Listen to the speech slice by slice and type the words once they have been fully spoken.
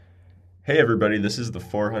Hey everybody, this is the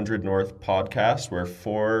 400 North podcast where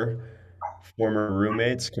four former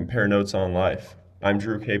roommates compare notes on life. I'm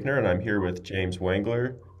Drew Capner and I'm here with James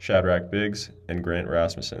Wengler, Shadrach Biggs, and Grant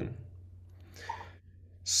Rasmussen.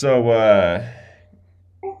 So,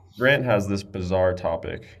 Grant has this bizarre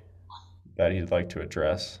topic that he'd like to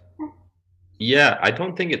address. Yeah, I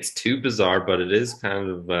don't think it's too bizarre, but it is kind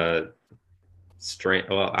of strange.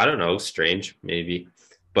 Well, I don't know, strange maybe.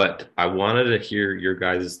 But I wanted to hear your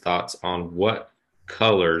guys' thoughts on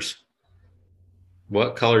colors,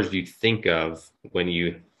 what colors do you think of when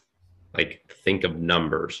you think of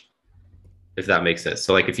numbers, if that makes sense.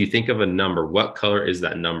 So like if you think of a number, what color is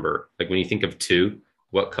that number? Like when you think of two,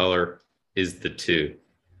 what color is the two?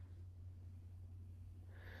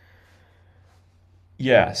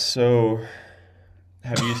 Yeah, so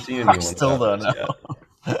have you seen I anyone still without don't this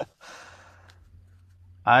know.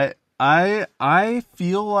 yet? I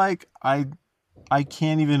feel like I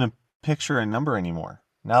can't even picture a number anymore.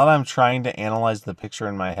 Now that I'm trying to analyze the picture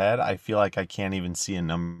in my head, I feel like I can't even see a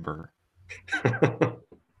number.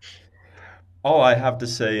 All I have to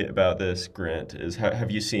say about this, Grant, is have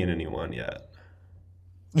you seen anyone yet?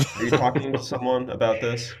 Are you talking to someone about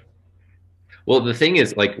this? Well, the thing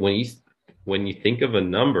is, like when you think of a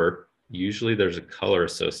number, usually there's a color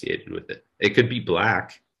associated with it. It could be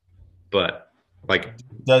black, but like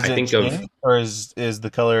Does I it think of change, or is the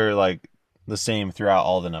color like the same throughout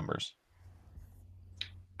all the numbers?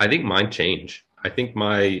 I think mine change. I think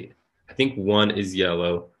one is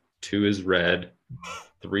yellow, two is red,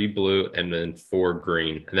 three blue, and then four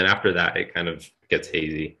green. And then after that it kind of gets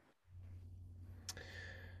hazy.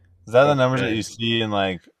 Is that the numbers that Okay. you see in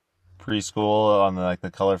like preschool on the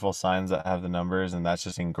colorful signs that have the numbers, and that's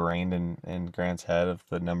just ingrained in Grant's head of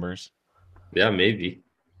the numbers? Yeah, maybe.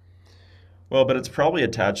 Well, but it's probably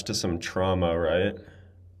attached to some trauma, right?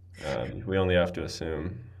 We only have to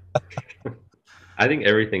assume. I think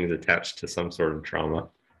everything is attached to some sort of trauma.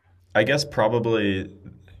 I guess probably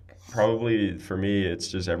for me, it's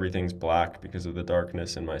just everything's black because of the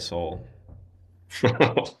darkness in my soul.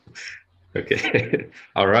 Okay.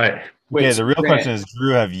 All right. Okay, Wait, so the real Grant, question is,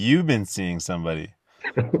 Drew, have you been seeing somebody?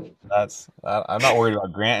 I'm not worried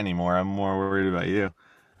about Grant anymore. I'm more worried about you.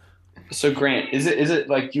 is it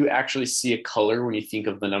like you actually see a color when you think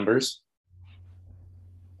of the numbers?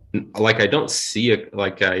 Like I don't see a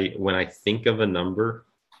like I when I think of a number,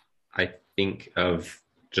 I think of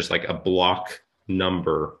just like a block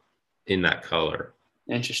number in that color.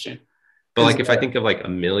 Interesting. But Because like if I think of like a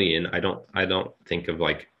million, I don't think of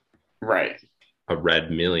like right, a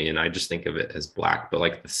red million. I just think of it as black. But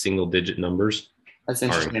like the single digit numbers that's are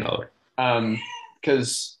in interesting. color.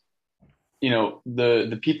 Because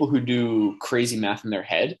the people who do crazy math in their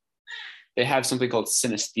head, they have something called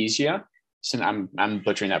synesthesia. So I'm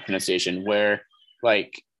butchering that pronunciation, where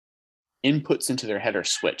like inputs into their head are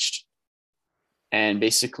switched, and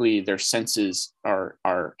basically their senses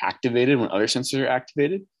are activated when other senses are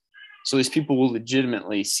activated. So these people will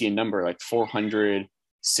legitimately see a number like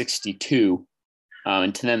 462,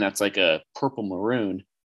 and to them that's like a purple maroon,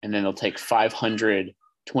 and then they'll take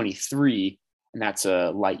 523, and that's a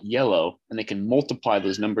light yellow, and they can multiply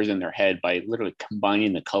those numbers in their head by literally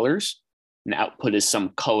combining the colors, and the output is some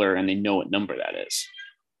color, and they know what number that is.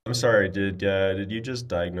 I'm sorry, did you just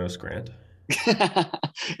diagnose Grant?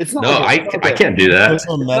 It's not No, like a, it's not like I a can't do that.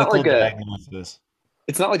 Official it's not medical like a diagnosis.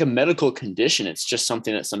 it's not like a medical condition. It's just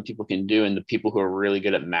something that some people can do, and the people who are really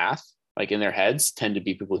good at math, like in their heads, tend to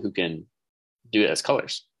be people who can do it as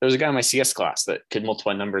colors. There was a guy in my CS class that could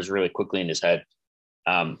multiply numbers really quickly in his head,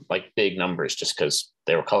 like big numbers, just because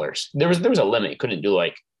they were colors. There was a limit. He couldn't do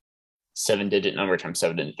like 7-digit number times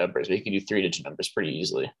 7-digit numbers, but he could do 3-digit numbers pretty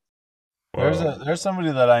easily. Whoa. There's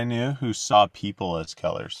somebody that I knew who saw people as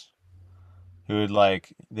colors. Who would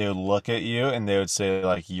like they would look at you and they would say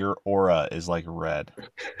like your aura is like red.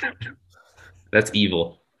 That's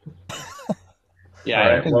evil. Yeah, All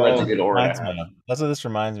I right. think red's a Well, good aura to Reminds me have. of. That's what this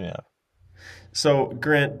reminds me of. so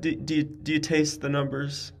Grant, do you taste the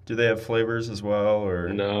numbers? Do they have flavors as well, or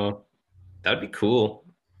No, that'd be cool,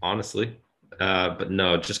 honestly. But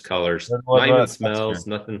no, just colors. What Not even about texture? smells,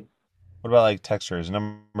 nothing. What about like textures?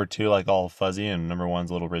 Number two like all fuzzy and number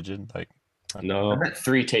one's a little rigid. Like I No. bet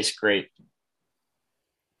 3 tastes great.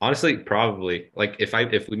 Honestly, probably. Like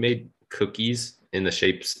if we made cookies in the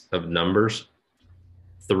shapes of numbers,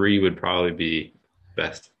 three would probably be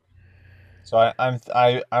best. so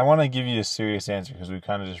I want to give you a serious answer because we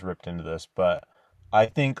kind of just ripped into this, but I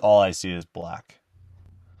think all I see is black.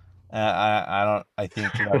 I don't. I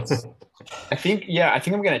think that's. I think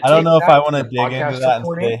I'm gonna I don't take know if that I want in to the dig into podcast that and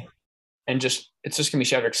recording, say and just it's just gonna be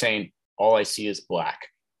Shadrick saying all I see is black.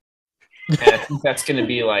 And I think that's going to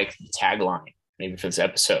be like the tagline, maybe for this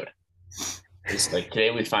episode. It's like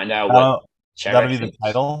today we find out what That'll Shadrach be the thinks.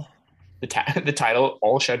 title. The title,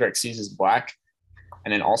 all Shadrach sees is black,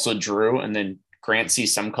 and then also Drew, and then Grant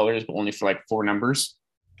sees some colors, but only for like 4 numbers.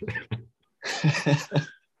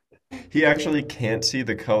 He actually can't see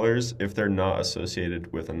the colors if they're not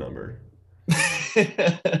associated with a number.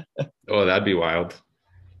 Oh, that'd be wild.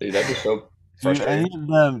 Dude, that'd be so Do frustrating.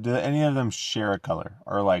 any of them share a color,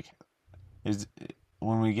 or like is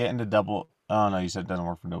when we get into double? Oh no, you said it doesn't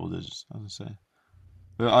work for double digits. I was gonna say,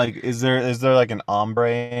 but like, is there like an ombre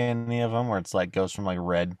in any of them where it's like goes from like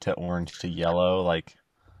red to orange to yellow? Like,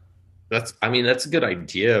 That's a good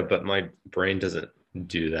idea, but my brain doesn't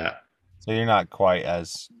do that. so you're not quite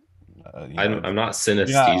as I'm not you're not as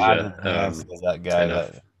synesthesia advanced as that guy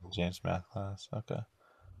enough. that James math class. Okay,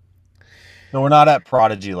 no, we're not at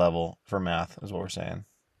prodigy level for math, is what we're saying.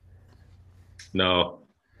 No,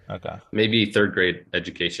 Okay, maybe third grade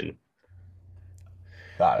education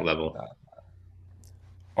got it. level. Got it.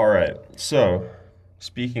 All right. So,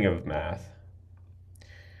 speaking of math,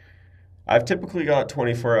 I've typically got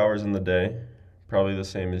 24 hours in the day, probably the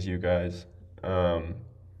same as you guys. Um,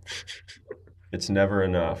 it's never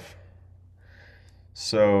enough.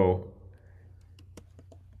 So,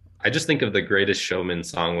 I just think of the Greatest Showman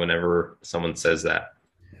song whenever someone says that.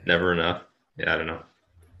 Never enough. Yeah, I don't know.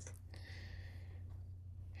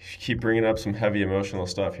 keep bringing up some heavy emotional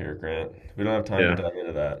stuff here, Grant. We don't have time Yeah. to dive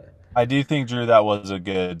into that. I do think, Drew, that was a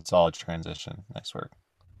good, solid transition. Nice work.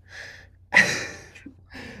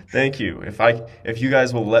 Thank you. If you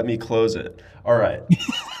guys will let me close it. All right.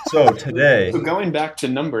 So today, So going back to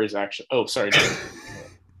numbers, actually. Oh, sorry.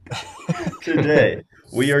 today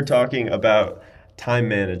we are talking about time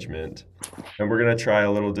management, and we're going to try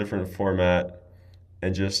a little different format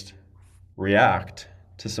and just react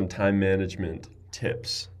to some time management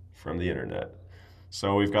tips from the internet.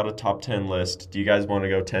 So we've got a top 10 list. Do you guys want to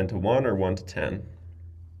go 10 to 1 or 1 to 10? I'm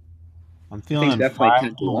I think feeling definitely 5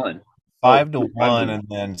 10 to 1. five to Oh, 5 to 1 and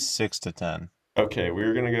then 6 to 10. Okay,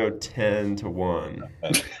 we're going to go 10 to 1.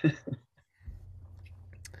 Okay.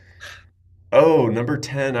 Oh, number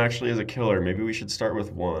 10 actually is a killer. Maybe we should start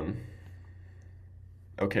with 1.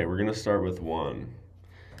 Okay, we're going to start with 1.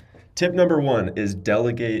 Tip number 1 is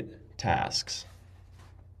delegate tasks.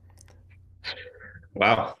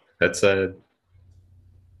 Wow, that's What if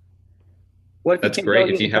you that's can't great if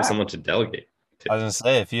delegate you the have task? someone to delegate I was to.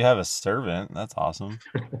 gonna say, if you have a servant, that's awesome.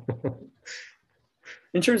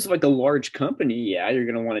 In terms of like a large company, yeah, you're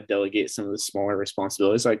going to want to delegate some of the smaller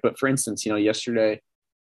responsibilities. Like, but for instance, yesterday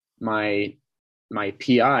my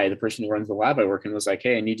PI, the person who runs the lab I work in, was like,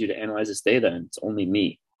 "Hey, I need you to analyze this data," and it's only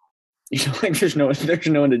me. Like there's no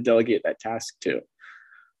one to delegate that task to.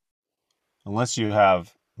 Unless you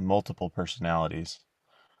have multiple personalities,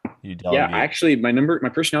 you Yeah, delegate. actually, my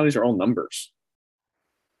personalities are all numbers.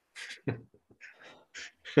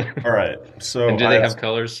 All right, so And do they have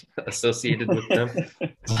colors associated with them?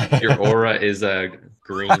 Your aura is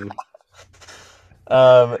green.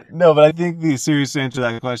 No, but I think the serious answer to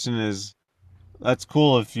that question is that's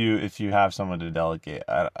cool if you have someone to delegate.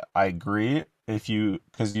 I agree because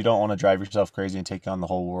you don't want to drive yourself crazy and take on the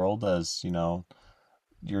whole world as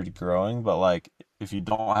you're growing. But like if you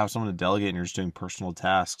don't have someone to delegate and you're just doing personal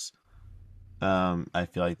tasks, I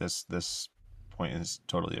feel like this point is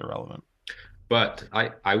totally irrelevant. But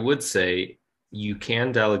I would say you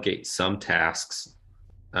can delegate some tasks.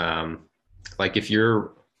 Like if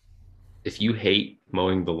you hate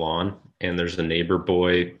mowing the lawn and there's a neighbor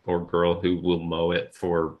boy or girl who will mow it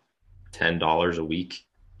for $10 a week,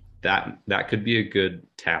 that could be a good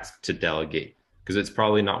task to delegate because it's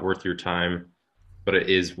probably not worth your time, but it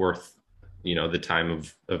is worth the time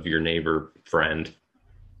of your neighbor friend.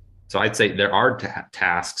 So I'd say there are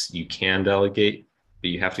tasks you can delegate,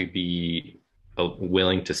 but you have to be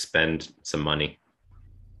willing to spend some money.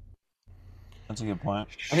 That's a good point.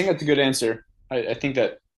 I think that's a good answer. I think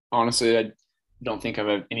that honestly, I don't think I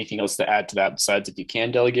have anything else to add to that besides if you can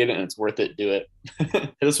delegate it and it's worth it, do it.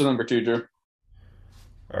 Hit us with number 2, Drew.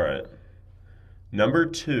 all right. Number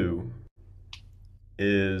 2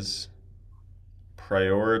 is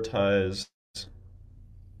prioritize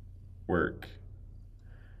work.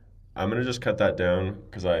 I'm going to just cut that down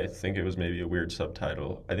because I think it was maybe a weird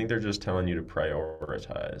subtitle. I think they're just telling you to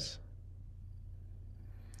prioritize,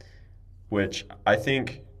 which I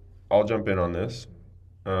think I'll jump in on this.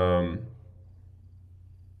 Um,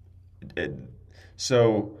 it,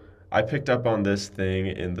 so I picked up on this thing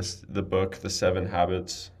in the book, The 7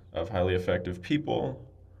 Habits of Highly Effective People,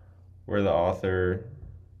 where the author,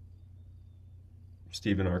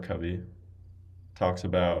 Stephen R. Covey, talks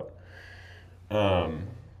about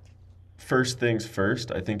first things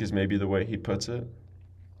first, I think is maybe the way he puts it.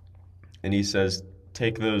 And he says,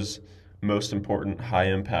 take those most important high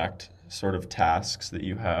impact sort of tasks that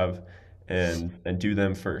you have and do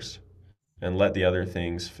them first and let the other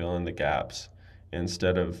things fill in the gaps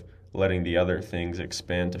instead of letting the other things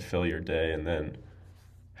expand to fill your day and then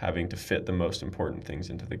having to fit the most important things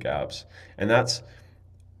into the gaps. And that's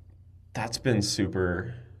been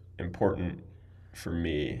super important for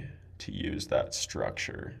me to use that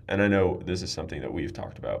structure. And I know this is something that we've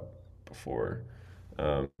talked about before.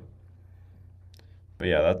 Um, but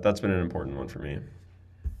yeah, that's been an important one for me.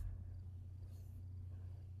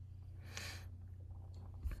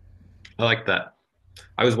 I like that.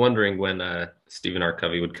 I was wondering when Stephen R.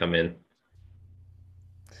 Covey would come in.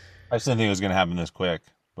 I just didn't think it was going to happen this quick,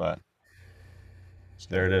 but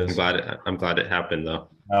There it I'm is. glad it happened though.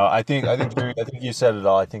 no, I think Drew, I think you said it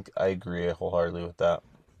all. I think I agree wholeheartedly with that.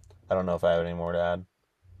 I don't know if I have any more to add.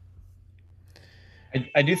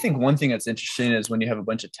 I do think one thing that's interesting is when you have a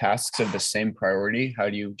bunch of tasks of the same priority, how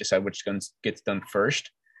do you decide which guns gets done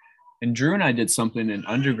first? And Drew and I did something in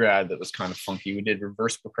undergrad that was kind of funky. We did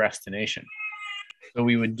reverse procrastination. So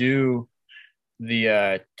we would do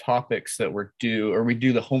the topics that were due, or we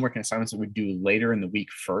do the homework and assignments that we do later in the week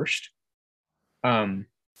first. And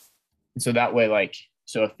so that way, like,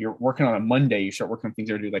 so if you're working on a Monday, you start working on things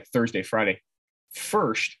that are due like Thursday, Friday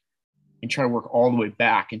first, and try to work all the way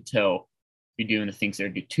back until you're doing the things that are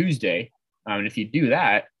due Tuesday. And if you do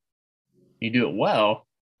that, you do it well,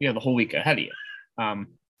 you have the whole week ahead of you,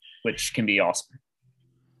 which can be awesome.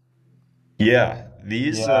 Yeah,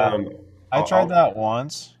 these Yeah. I tried I'll- that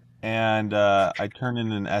once, and I turned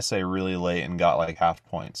in an essay really late and got like half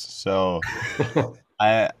points. So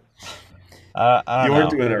I I you don't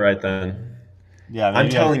weren't know. doing it right then. Yeah, I'm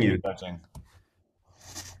maybe I telling should you, be coaching.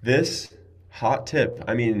 this hot tip,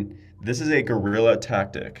 I mean, this is a guerrilla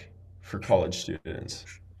tactic for college students.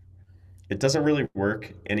 It doesn't really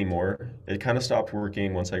work anymore. It kind of stopped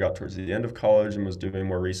working once I got towards the end of college and was doing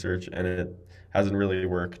more research, and it hasn't really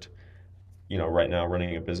worked, right now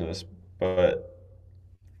running a business. But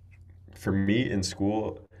for me in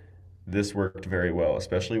school, this worked very well,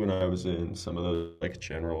 especially when I was in some of those like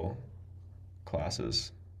general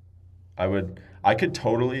classes. I could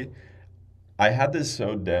totally, I had this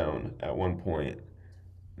so down at one point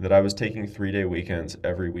that I was taking 3-day weekends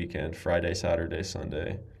every weekend, Friday, Saturday,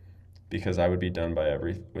 Sunday, because I would be done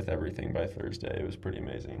with everything by Thursday. It was pretty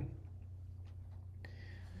amazing.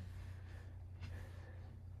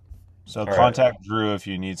 So All right. contact Drew if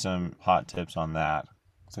you need some hot tips on that.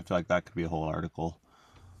 'Cause I feel like that could be a whole article.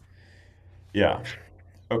 Yeah.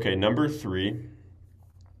 Okay, number 3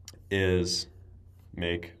 is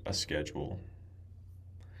make a schedule.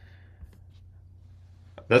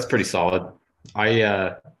 That's pretty solid. I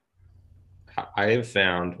have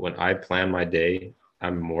found when I plan my day,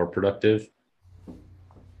 I'm more productive.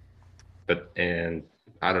 And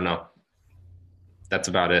I don't know. That's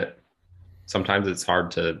about it. Sometimes it's hard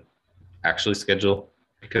to actually schedule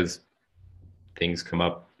because things come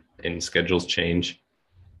up and schedules change.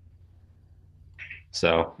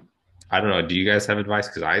 So I don't know. Do you guys have advice?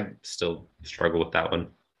 Because I still struggle with that one.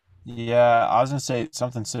 Yeah, I was gonna say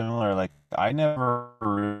something similar. Like I never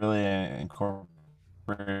really incorporated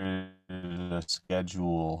a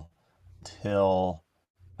schedule till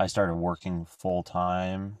I started working full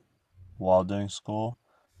time while doing school.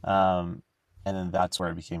 Um, and then that's where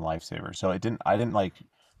it became lifesaver. So I didn't like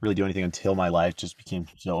really do anything until my life just became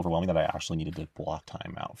so overwhelming that I actually needed to block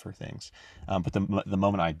time out for things. But the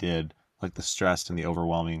moment I did, like the stress and the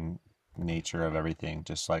overwhelming nature of everything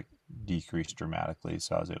just like decreased dramatically.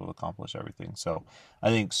 So I was able to accomplish everything. So I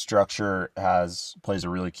think structure plays a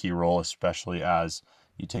really key role, especially as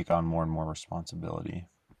you take on more and more responsibility.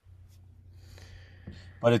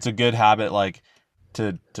 But it's a good habit, like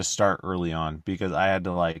to start early on because I had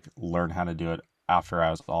to like learn how to do it after I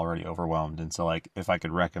was already overwhelmed. And so like if I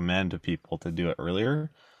could recommend to people to do it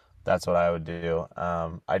earlier, that's what I would do.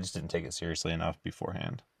 I just didn't take it seriously enough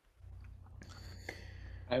beforehand.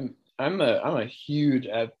 I'm a huge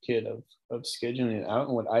advocate of scheduling it out.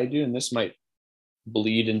 And what I do, and this might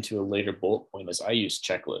bleed into a later bullet point, is I use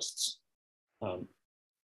checklists, um,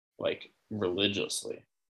 like religiously,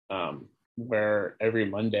 where every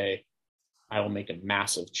Monday I will make a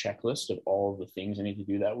massive checklist of all of the things I need to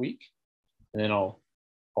do that week, and then I'll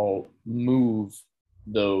move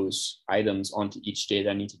those items onto each day that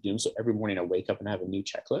I need to do them. So every morning I wake up and I have a new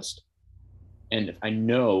checklist. And if I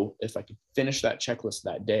know if I can finish that checklist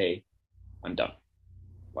that day, I'm done.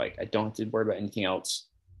 Like I don't have to worry about anything else.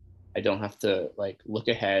 I don't have to like look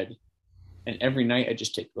ahead. And every night I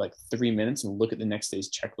just take like 3 minutes and look at the next day's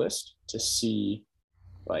checklist to see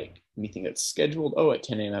like anything that's scheduled. Oh, at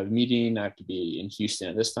 10 a.m. I have a meeting. I have to be in Houston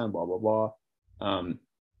at this time, blah, blah, blah.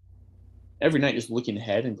 Every night just looking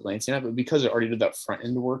ahead and glancing at it. But because I already did that front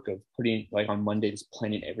end work of putting like on Monday, just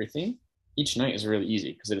planning everything, each night is really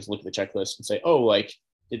easy because I just look at the checklist and say, oh, like,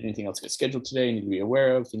 did anything else get scheduled today? I need to be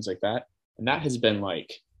aware of things like that. And that has been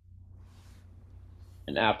like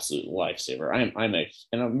an absolute lifesaver.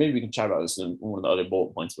 And maybe we can chat about this in one of the other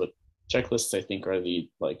bullet points, but checklists I think are the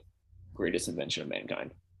like greatest invention of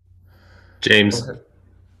mankind. James,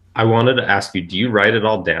 I wanted to ask you, do you write it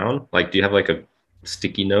all down? Like, do you have like a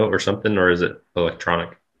sticky note or something, or is it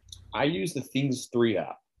electronic? I use the Things 3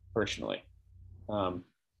 app personally.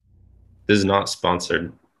 This is not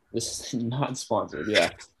sponsored. This is not sponsored. Yeah.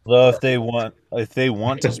 Well, if they want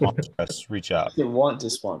to sponsor us, reach out. If they want to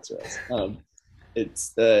sponsor us.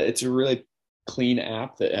 It's a really clean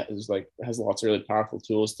app that has lots of really powerful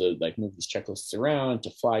tools to like move these checklists around,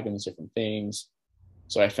 to flag them as different things.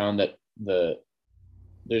 So I found that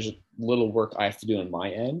there's little work I have to do on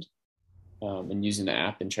my end, and using the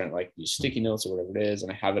app and trying to like use sticky notes or whatever it is,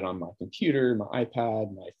 and I have it on my computer, my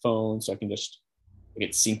iPad, my phone, so I can just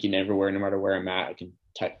get syncing everywhere, no matter where I'm at. I can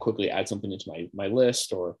quickly add something into my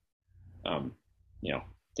list, or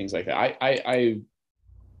things like that. I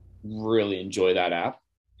really enjoy that app,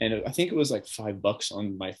 and I think it was like $5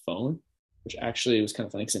 on my phone, which actually was kind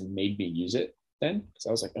of funny because it made me use it then, because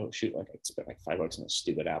I was like, oh shoot, like I spent like $5 on a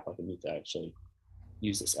stupid app. I need to actually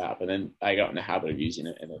use this app, and then I got in the habit of using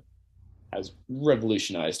it, and it has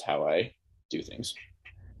revolutionized how I do things.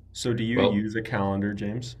 So do you use a calendar,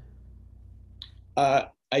 James?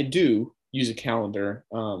 I do use a calendar,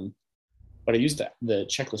 but I use the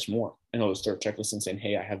checklist more, and I'll just throw a checklist and saying,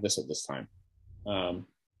 hey, I have this at this time.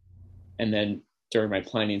 And then during my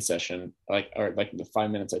planning session, like the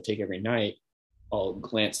 5 minutes I take every night, I'll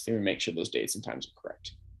glance through and make sure those dates and times are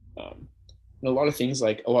correct. And a lot of things,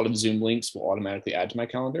 like a lot of Zoom links will automatically add to my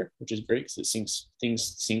calendar, which is great because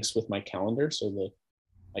syncs with my calendar. So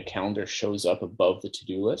my calendar shows up above the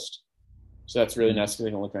to-do list. So that's really nice because I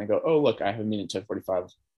can look and I go, oh, look, I have a meeting at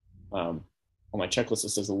 10:45. On my checklist, it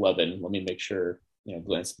says 11. Let me make sure,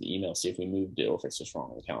 glance at the email, see if we moved it or if it's just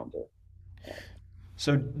wrong on the calendar.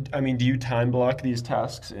 So, I mean, do you time block these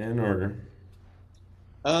tasks in, or?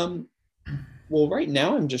 Well, right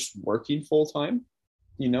now I'm just working full time,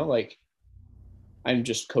 like I'm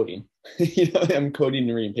just coding, I'm coding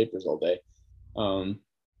and reading papers all day.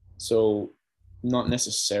 So not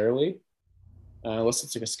necessarily, unless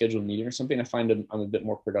it's like a scheduled meeting or something. I find I'm a bit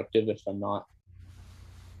more productive if I'm not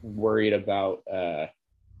worried about,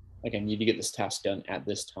 like I need to get this task done at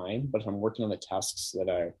this time, but if I'm working on the tasks that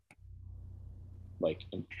are like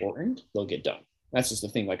important, they'll get done. That's just the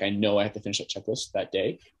thing. Like I know I have to finish that checklist that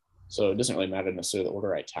day. So it doesn't really matter necessarily the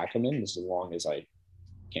order I attack them in, as long as I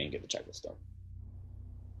can get the checklist done.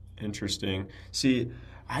 Interesting. See,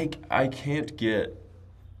 I can't get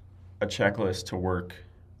a checklist to work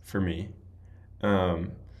for me.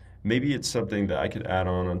 Maybe it's something that I could add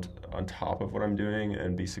on top of what I'm doing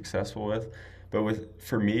and be successful with. But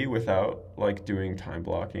for me, without like doing time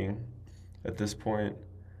blocking at this point,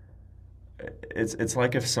 it's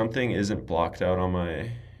like if something isn't blocked out on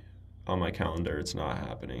my calendar, it's not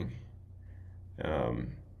happening.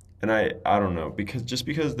 And I don't know, because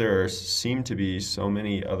there seem to be so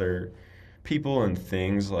many other people and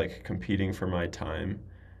things like competing for my time.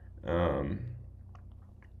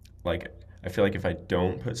 Like I feel like if I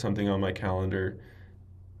don't put something on my calendar,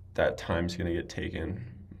 that time's gonna get taken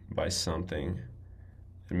by something,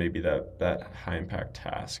 and maybe that high impact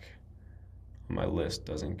task on my list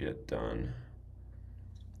doesn't get done.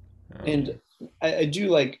 And I do,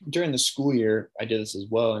 like during the school year, I did this as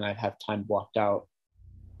well, and I'd have time blocked out,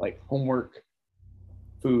 like homework,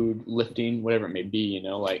 food, lifting, whatever it may be,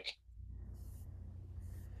 like.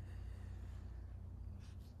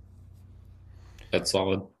 That's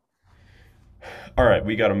solid. All right,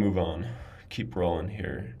 we got to move on. Keep rolling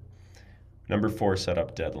here. Number 4, set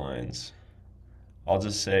up deadlines. I'll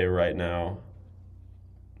just say right now,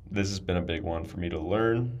 this has been a big one for me to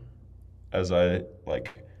learn, as I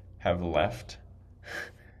have left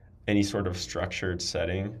any sort of structured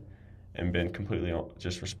setting and been completely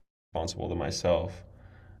just responsible to myself.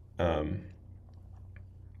 I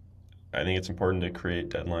think it's important to create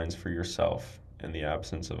deadlines for yourself in the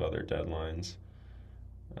absence of other deadlines,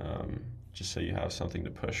 just so you have something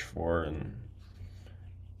to push for and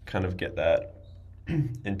kind of get that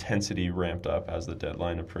intensity ramped up as the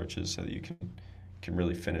deadline approaches, so that you can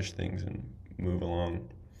really finish things and move along.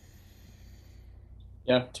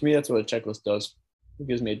 Yeah, to me, that's what a checklist does. It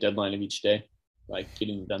gives me a deadline of each day. Like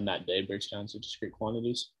getting done that day breaks down to discrete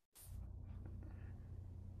quantities.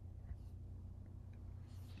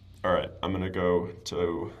 All right, I'm going to go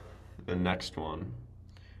to the next one,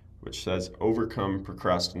 which says overcome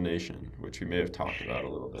procrastination, which we may have talked about a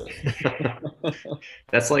little bit.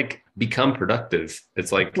 That's like become productive.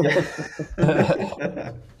 It's like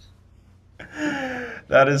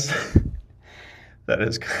That is that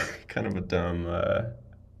is kind of a dumb.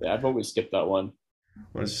 Yeah, I've always skipped that one.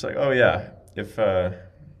 Well, it's just like, oh yeah, if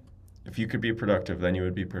you could be productive, then you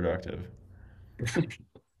would be productive.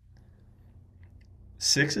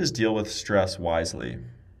 Sixes deal with stress wisely.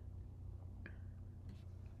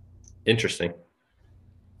 interesting.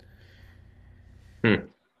 Hmm.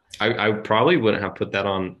 I probably wouldn't have put that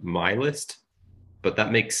on my list, but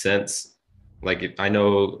that makes sense. Like I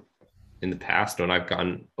know in the past when I've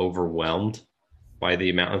gotten overwhelmed by the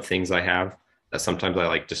amount of things I have, that sometimes I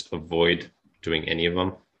like just avoid doing any of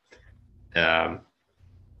them. Um,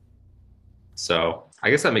 so I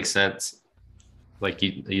guess that makes sense. Like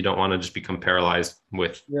you don't want to just become paralyzed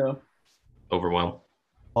with Yeah. overwhelm.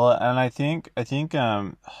 Well, and I think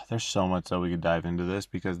there's so much that we could dive into this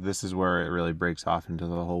because this is where it really breaks off into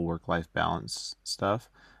the whole work-life balance stuff.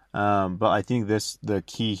 But I think the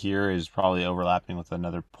key here is probably overlapping with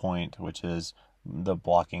another point, which is the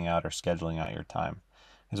blocking out or scheduling out your time.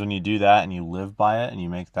 Because when you do that and you live by it and you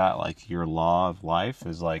make that like your law of life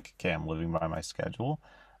is like, okay, I'm living by my schedule,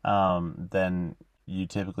 then you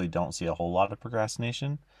typically don't see a whole lot of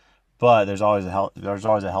procrastination. But there's always a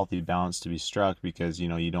healthy balance to be struck because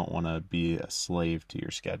you don't want to be a slave to your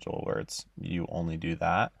schedule where it's you only do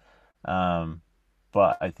that. Um,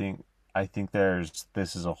 but I think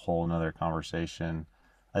this is a whole nother conversation.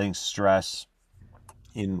 I think stress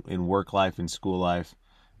in work life, in school life,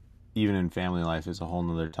 even in family life is a whole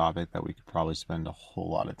nother topic that we could probably spend a whole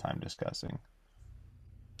lot of time discussing.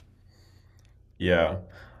 Yeah.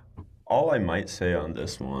 All I might say on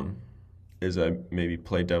this one is I maybe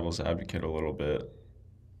play devil's advocate a little bit.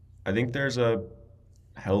 I think there's a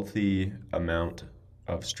healthy amount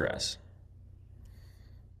of stress,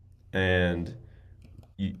 and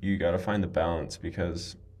you got to find the balance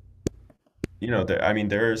because I mean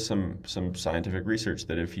there is some scientific research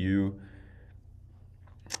that if you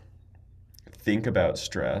think about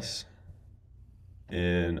stress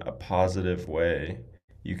in a positive way,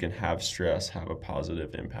 you can have stress have a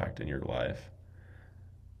positive impact in your life.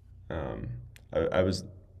 Um, I was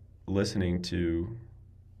listening to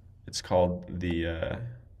it's called I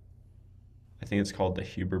think it's called the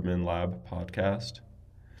Huberman Lab podcast,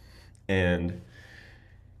 and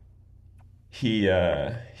he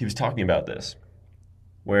was talking about this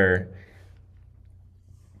where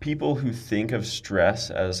people who think of stress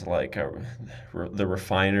as like the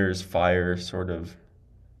refiner's fire sort of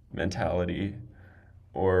mentality,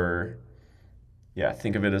 or yeah,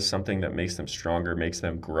 think of it as something that makes them stronger, makes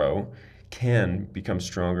them grow, can become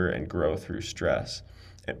stronger and grow through stress.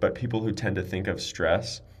 But people who tend to think of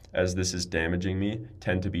stress as this is damaging me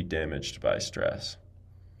tend to be damaged by stress,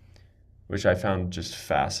 which I found just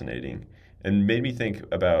fascinating and made me think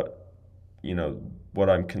about, what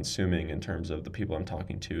I'm consuming in terms of the people I'm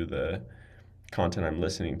talking to, the content I'm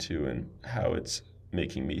listening to, and how it's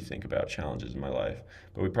making me think about challenges in my life.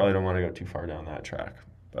 But we probably don't want to go too far down that track.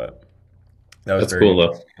 But that was That's very cool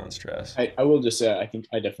though. interesting on stress. I will just say I think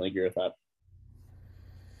I definitely agree with that.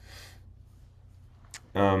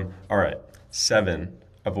 All right. 7,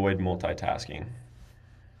 avoid multitasking.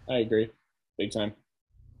 I agree. Big time.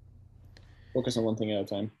 Focus on one thing at a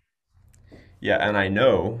time. Yeah, and I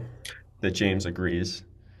know that James agrees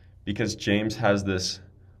because James has this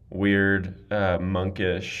weird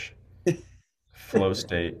monkish flow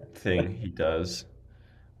state thing he does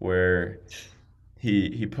where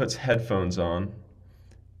he puts headphones on.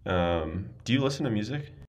 Do you listen to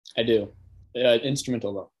music? I do.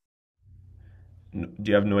 Instrumental though. Do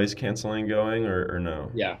you have noise canceling going or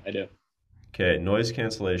no? Yeah, I do. Okay, noise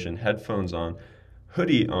cancellation, headphones on,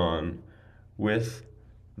 hoodie on with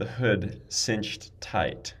the hood cinched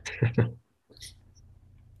tight.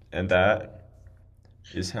 And that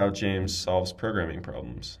is how James solves programming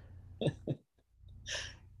problems.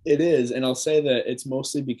 It is, and I'll say that it's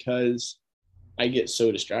mostly because I get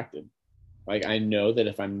so distracted. Like I know that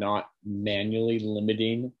if I'm not manually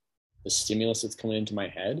limiting the stimulus that's coming into my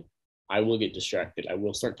head, I will get distracted. I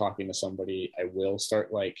will start talking to somebody. I will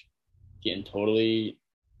start like getting totally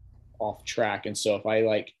off track. And so if I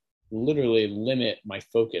like literally limit my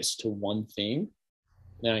focus to one thing,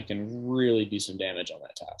 then I can really do some damage on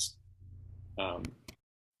that task. Um,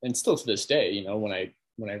 and still to this day,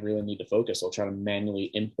 when I really need to focus, I'll try to manually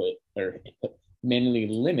input or manually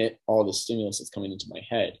limit all the stimulus that's coming into my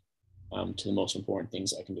head to the most important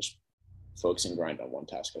things. I can just focus and grind on one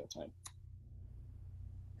task at a time.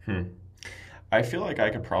 Hmm. I feel like I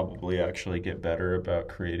could probably actually get better about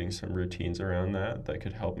creating some routines around that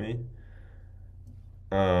could help me.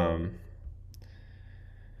 Um,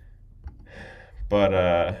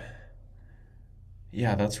 but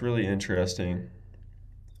yeah, that's really interesting.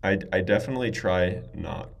 I definitely try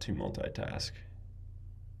not to multitask.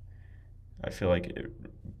 I feel like it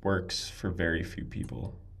works for very few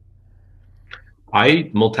people. I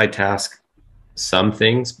multitask some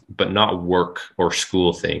things, but not work or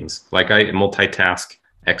school things. Like I multitask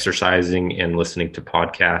exercising and listening to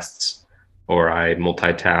podcasts, or I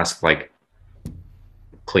multitask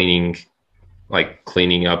cleaning,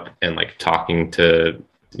 cleaning up and like talking to,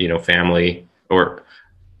 family. Or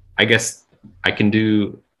I guess I can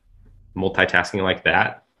do multitasking like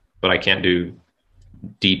that, but I can't do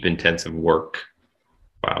deep, intensive work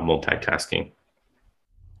while multitasking.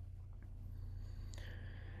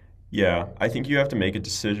 Yeah, I think you have to make a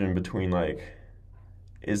decision between like,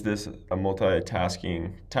 is this a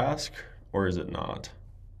multitasking task or is it not?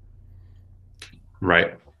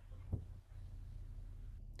 Right.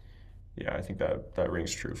 Yeah, I think that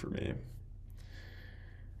rings true for me.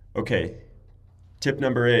 Okay, tip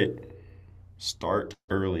number 8, start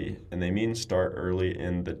early, and they mean start early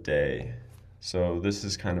in the day. So this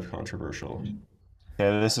is kind of controversial.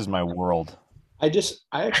 Okay, this is my world. I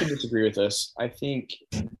actually disagree with this. I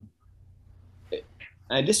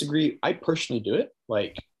disagree. I personally do it.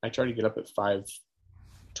 Like I try to get up at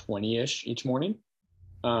 5:20 ish each morning.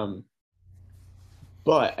 Um,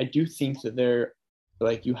 but I do think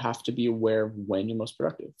that you have to be aware of when you're most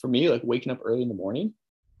productive. For me, like waking up early in the morning,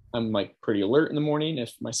 I'm like pretty alert in the morning.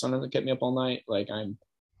 If my son hasn't kept me up all night, like I'm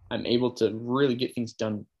able to really get things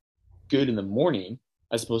done good in the morning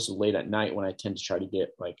as opposed to late at night when I tend to try to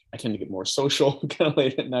get like I tend to get more social kind of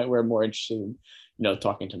late at night where I'm more interested in,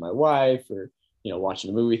 talking to my wife or, watching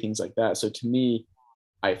a movie, things like that. So to me,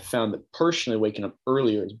 I found that personally waking up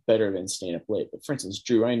earlier is better than staying up late. But for instance,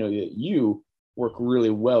 Drew, I know that you work really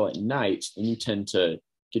well at night and you tend to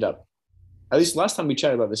get up. At least last time we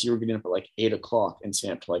chatted about this, you were getting up at like 8 o'clock and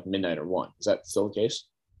staying up to like midnight or 1. Is that still the case?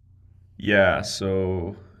 Yeah,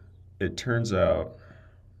 so it turns out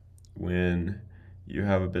when you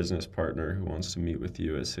have a business partner who wants to meet with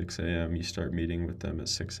you at 6 a.m., you start meeting with them at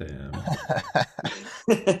 6 a.m.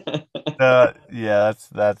 Yeah,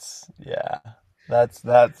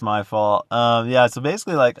 that's my fault. Yeah, so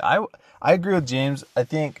basically, like I agree with James. I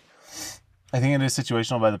think it is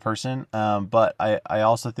situational by the person. But I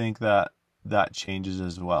also think that changes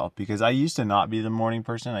as well because I used to not be the morning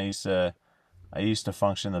person. I used to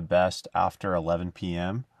function the best after 11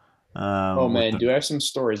 p.m. Oh With man, the do I have some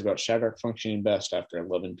stories about Shadrach functioning best after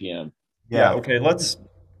 11 p.m.? Yeah, yeah. okay, Hold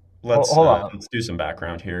on. let's do some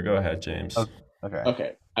background here. Go ahead, James. Okay.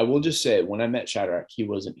 Okay, I will just say when I met Shadrach, he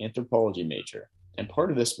was an anthropology major, and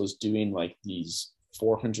part of this was doing like these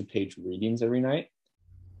 400-page readings every night.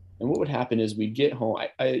 And what would happen is we'd get home.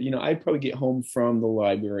 I'd probably get home from the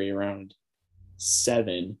library around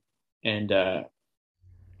 7, and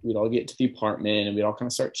we'd all get to the apartment and we'd all kind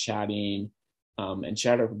of start chatting. And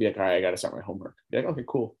Shadrach would be like, "All right, I got to start my homework." I'd be like, "Okay,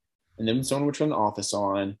 cool." And then someone would turn the office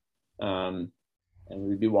on, um, and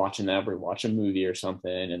we'd be watching that, or watch a movie or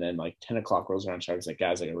something. And then like 10 o'clock rolls around, Shadrach's like,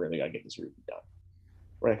 "Guys, like, I really got to get this reading done."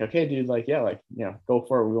 We're like, "Okay, dude, like, yeah, like, go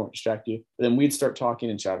for it. We won't distract you." But then we'd start talking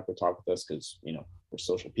and Shadrach would talk with us because, we're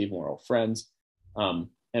social people, we're all friends. And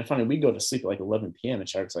finally, we go to sleep at like 11 p.m. and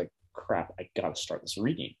Shadrach's like, "Crap, I got to start this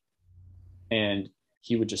reading." And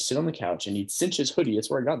he would just sit on the couch and he'd cinch his hoodie. That's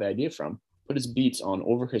where I got the idea from. Put his beats on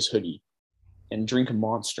over his hoodie and drink a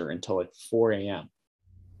monster until like 4 a.m.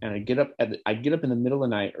 And I'd get up in the middle of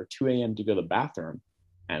the night or 2 a.m. to go to the bathroom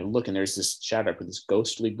and I look and there's this Shadrach with this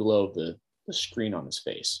ghostly glow of the screen on his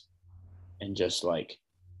face and just like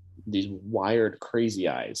these wired crazy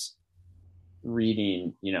eyes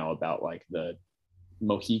reading, about like the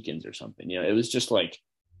Mohicans or something. It was just like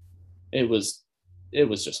it was it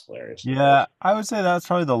was just hilarious. Yeah, I would say that's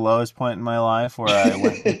probably the lowest point in my life where I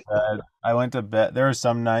went to bed. I went to bed. There were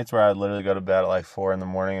some nights where I'd literally go to bed at like 4 in the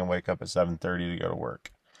morning and wake up at 7:30 to go to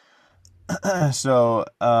work. So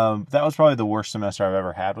that was probably the worst semester I've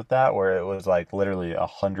ever had with that, where it was like literally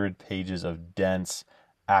 100 pages of dense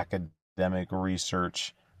academic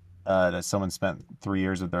research that someone spent 3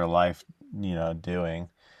 years of their life, doing.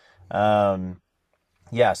 Um,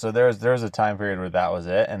 yeah, so there's a time period where that was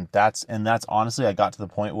it, and that's honestly I got to the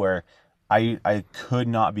point where I could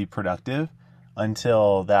not be productive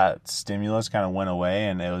until that stimulus kind of went away,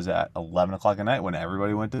 and it was at 11 o'clock at night when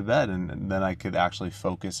everybody went to bed, and then I could actually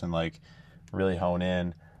focus and like really hone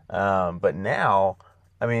in. But now,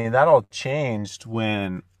 I mean, that all changed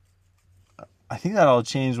when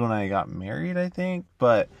I got married, I think.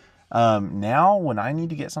 But Now when I need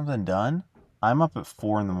to get something done, I'm up at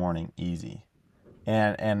 4 in the morning, easy.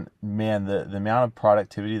 And man, the amount of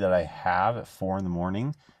productivity that I have at 4 in the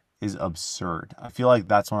morning is absurd. I feel like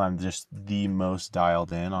that's when I'm just the most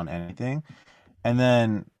dialed in on anything. And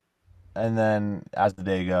then as the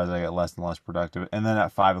day goes, I get less and less productive. And then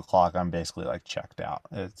at 5 o'clock, I'm basically like checked out.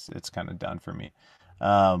 It's kind of done for me.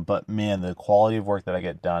 But man, the quality of work that I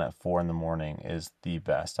get done at 4 in the morning is the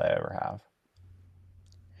best I ever have.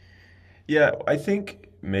 Yeah, I think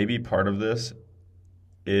maybe part of this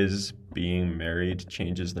is being married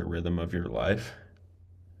changes the rhythm of your life.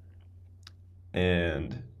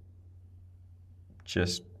 And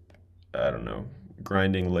just, I don't know,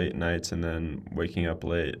 grinding late nights and then waking up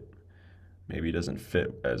late maybe doesn't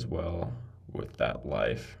fit as well with that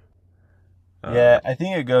life. Yeah, I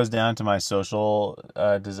think it goes down to my social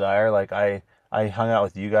desire. Like I hung out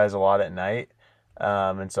with you guys a lot at night,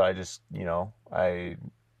 and so I just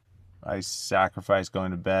I sacrificed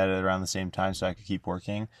going to bed at around the same time so I could keep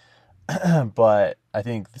working. But I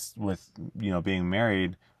think with being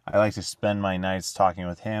married, I like to spend my nights talking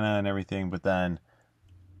with Hannah and everything. But then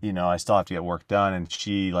I still have to get work done, and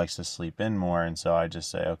she likes to sleep in more, and so I just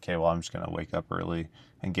say, okay, well, I'm just gonna wake up early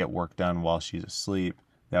and get work done while she's asleep.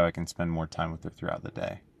 That way I can spend more time with her throughout the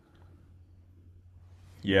day.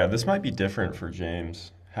 Yeah, this might be different for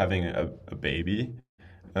James having a baby.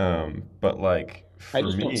 But like I for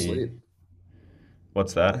just don't me, sleep.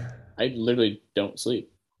 what's that? I literally don't sleep.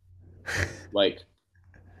 Like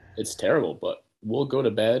it's terrible, but we'll go to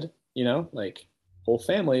bed, like whole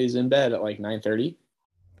family is in bed at like 9:30,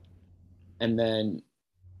 and then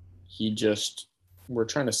he just we're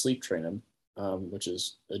trying to sleep train him, which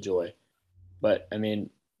is a joy. But I mean,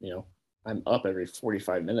 I'm up every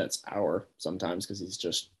 45 minutes, hour sometimes because he's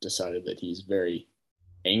just decided that he's very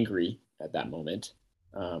angry at that moment.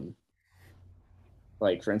 Um,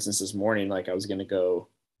 like for instance, this morning, like I was gonna go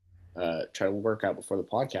try to work out before the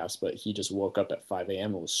podcast, but he just woke up at 5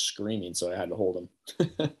 a.m. and was screaming, so I had to hold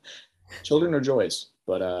him. Children are joys,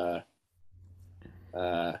 but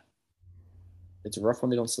uh, it's rough when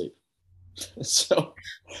they don't sleep. So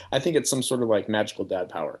I think it's some sort of like magical dad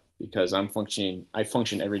power because I function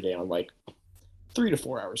every day on like 3 to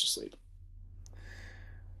 4 hours of sleep.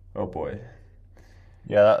 Oh boy.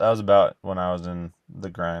 Yeah, that was about when I was in the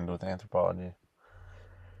grind with anthropology.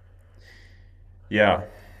 Yeah,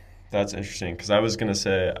 that's interesting because I was gonna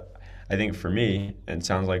say, I think for me, and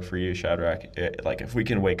sounds like for you, Shadrach, like if we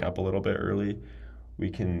can wake up a little bit early, we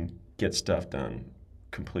can get stuff done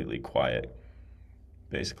completely quiet,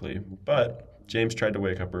 basically. But James tried to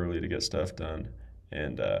wake up early to get stuff done,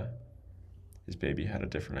 and his baby had a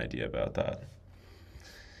different idea about that.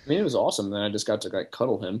 I mean, it was awesome. Then I just got to like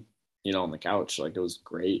cuddle him, on the couch. Like it was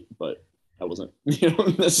great, but I wasn't,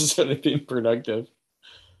 necessarily being productive.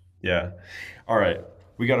 Yeah. All right,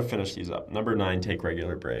 we got to finish these up. Number 9, take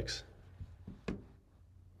regular breaks.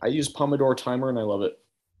 I use Pomodoro timer and I love it.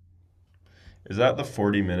 Is that the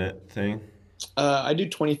 40-minute thing? I do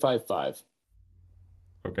 25/5.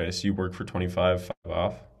 Okay, so you work for 25, 5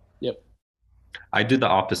 off. Yep. I do the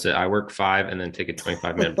opposite. I work 5 and then take a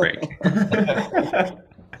 25-minute break. I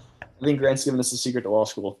think Grant's giving us a secret to law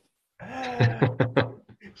school.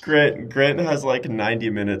 Grant has like 90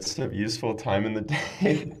 minutes of useful time in the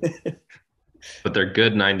day. But they're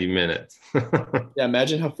good 90 minutes. Yeah,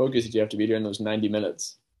 imagine how focused you have to be during those 90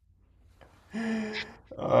 minutes.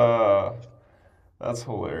 Uh, that's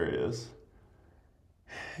hilarious.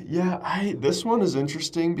 Yeah, I this one is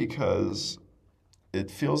interesting because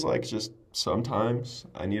it feels like just sometimes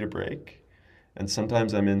I need a break, and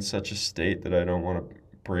sometimes I'm in such a state that I don't want to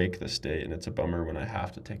break the state, and it's a bummer when I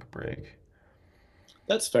have to take a break.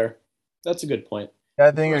 That's fair. That's a good point. Yeah,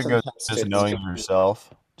 I There think are it some goes task just states. knowing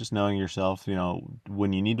yourself. Just knowing yourself,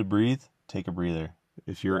 when you need to breathe, take a breather.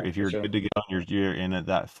 If you're Yeah, if for you're sure. good to go and you're in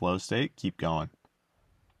that flow state, keep going.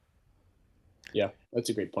 Yeah, that's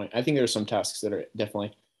a great point. I think there are some tasks that are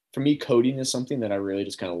definitely, for me, coding is something that I really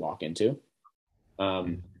just kind of lock into.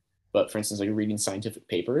 Um, but for instance, like reading scientific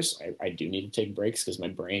papers, I do need to take breaks because my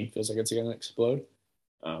brain feels like it's going to explode.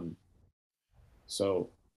 Um, so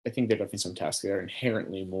I think there are definitely some tasks that are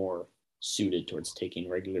inherently more suited towards taking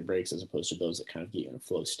regular breaks as opposed to those that kind of get you in a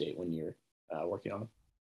flow state when you're working on them.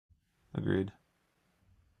 Agreed.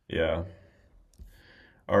 Yeah.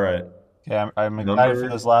 All right. Okay, I'm excited for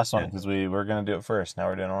this Number last one 10. because we're gonna do it first. Now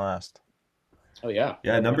we're doing it last. Oh, yeah.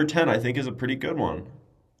 Yeah, number 10 I think is a pretty good one.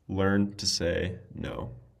 Learn to say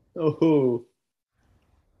no. Oh,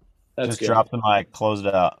 that's Just good. drop the mic, close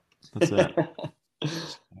it out. That's it.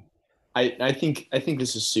 I think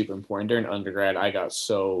this is super important. During undergrad, I got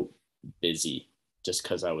so busy just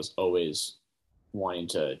because I was always wanting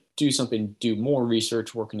to do something, do more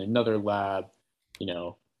research, work in another lab, you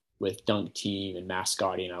know, with dunk team and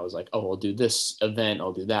mascotting. I was like, oh, I'll do this event,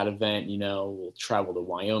 I'll do that event, we'll travel to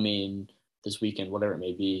Wyoming this weekend, whatever it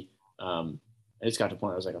may be. I just got to the point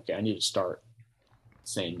where I was like, okay, I need to start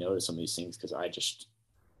saying no to some of these things because I just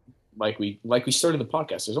like we started the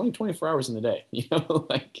podcast. There's only 24 hours in the day,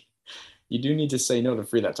 like you do need to say no to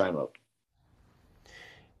free that time up.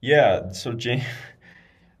 Yeah, so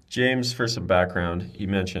James, for some background, he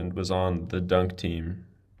mentioned was on the dunk team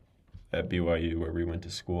at BYU where we went to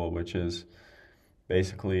school, which is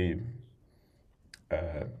basically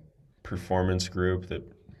a performance group that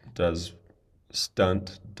does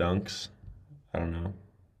stunt dunks. I don't know,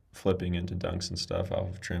 flipping into dunks and stuff off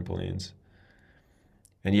of trampolines.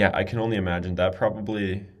 And yeah, I can only imagine that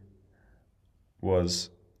probably was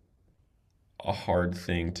a hard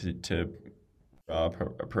thing to draw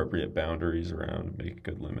appropriate boundaries around, make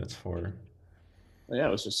good limits for. Yeah,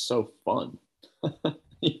 it was just so fun,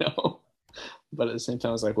 you know. But at the same time,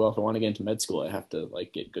 I was like, well, if I want to get into med school, I have to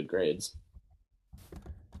like get good grades.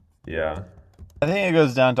 Yeah. I think it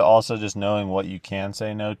goes down to also just knowing what you can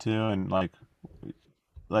say no to, and like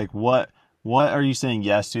what are you saying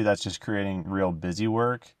yes to that's just creating real busy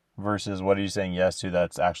work versus what are you saying yes to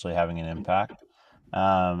that's actually having an impact.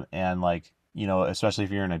 And like, especially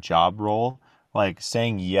if you're in a job role, like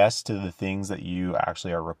saying yes to the things that you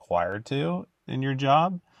actually are required to in your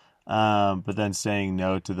job, but then saying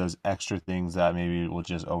no to those extra things that maybe will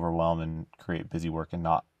just overwhelm and create busy work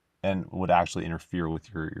and would actually interfere with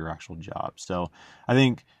your actual job. So I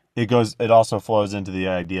think it also flows into the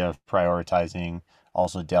idea of prioritizing,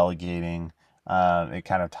 also delegating. It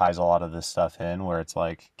kind of ties a lot of this stuff in where it's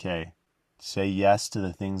like, okay, say yes to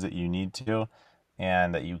the things that you need to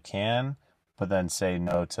and that you can, but then say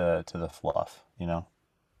no to the fluff.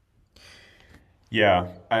 Yeah,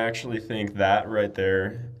 I actually think that right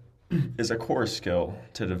there is a core skill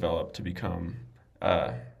to develop to become,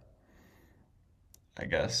 uh, I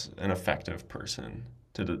guess, an effective person,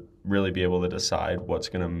 really be able to decide what's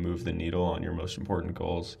going to move the needle on your most important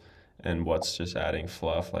goals and what's just adding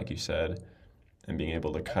fluff, like you said, and being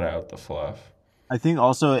able to cut out the fluff. I think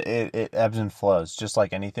also it ebbs and flows, just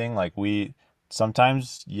like anything. Like we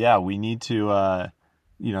sometimes, yeah, we need to,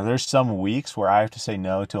 there's some weeks where I have to say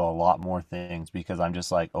no to a lot more things because I'm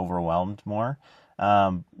just like overwhelmed more.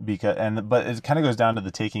 But it kind of goes down to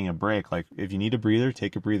the taking a break. Like if you need a breather,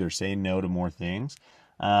 take a breather, say no to more things.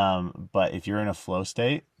 But if you're in a flow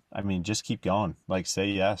state, I mean, just keep going. Like say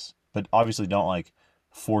yes, but obviously don't like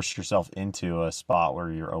force yourself into a spot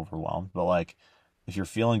where you're overwhelmed. But like if you're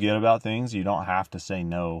feeling good about things, you don't have to say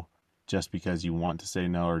no just because you want to say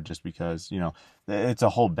no or just because, it's a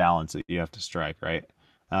whole balance that you have to strike, right?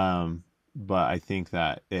 But I think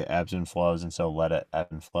that it ebbs and flows, and so let it ebb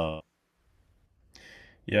and flow.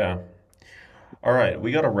 Yeah. All right,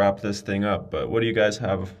 we got to wrap this thing up, but what do you guys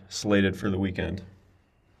have slated for the weekend?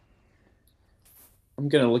 I'm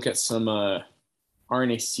gonna look at some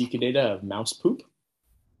RNA-seq data of mouse poop.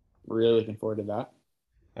 Really looking forward to that.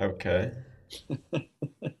 Okay.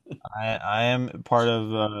 I am part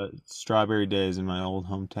of Strawberry Days in my old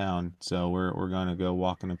hometown, so we're gonna go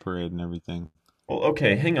walk in a parade and everything. Well,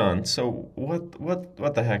 okay, hang on. So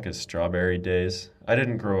what the heck is Strawberry Days? I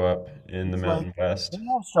didn't grow up in the It's like Mountain they West.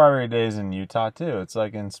 have Strawberry Days in Utah too. It's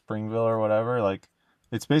like in Springville or whatever. Like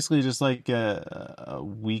it's basically just like a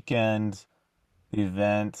weekend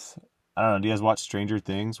event. I don't know. Do you guys watch Stranger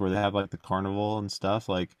Things where they have like the carnival and stuff?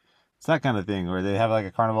 Like it's that kind of thing where they have like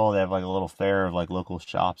a carnival. They have like a little fair of like local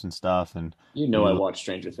shops and stuff, and I you watch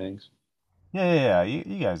Stranger Things. yeah.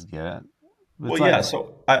 You guys get it. Well, It's yeah, like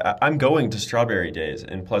so I'm going to Strawberry Days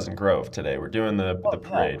in Pleasant Grove today. We're doing the oh yeah.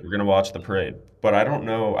 parade. We're gonna watch the parade. But I don't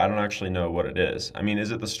know, I don't actually know what it is. I mean,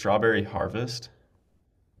 is it the strawberry harvest?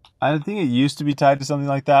 I think it used to be tied to something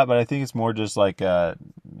like that, but I think it's more just like yeah.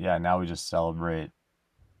 Now we just celebrate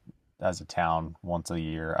as a town once a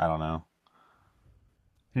year. I don't know.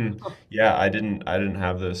 Hmm. Yeah, I didn't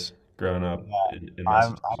have this growing up Yeah, in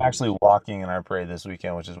I'm Massachusetts. actually walking in our parade this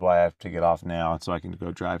weekend, which is why I have to get off now so I can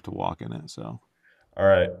go drive to walk in it. So, All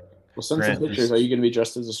right. We'll send some Grant, pictures. Are you gonna be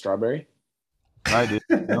dressed as a strawberry? right, dude.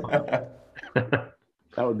 No. That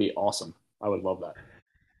would be awesome. I would love that.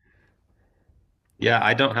 Yeah,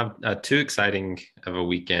 I don't have too exciting of a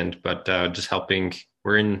weekend, but just helping.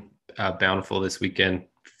 We're in Bountiful this weekend,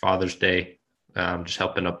 Father's Day, just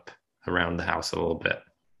helping up around the house a little bit.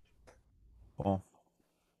 Cool.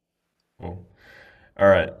 Cool. All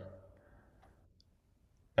right.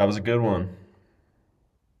 That was a good one.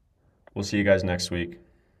 We'll see you guys next week.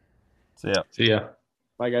 So yeah. See ya.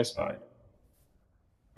 Bye, guys. Bye.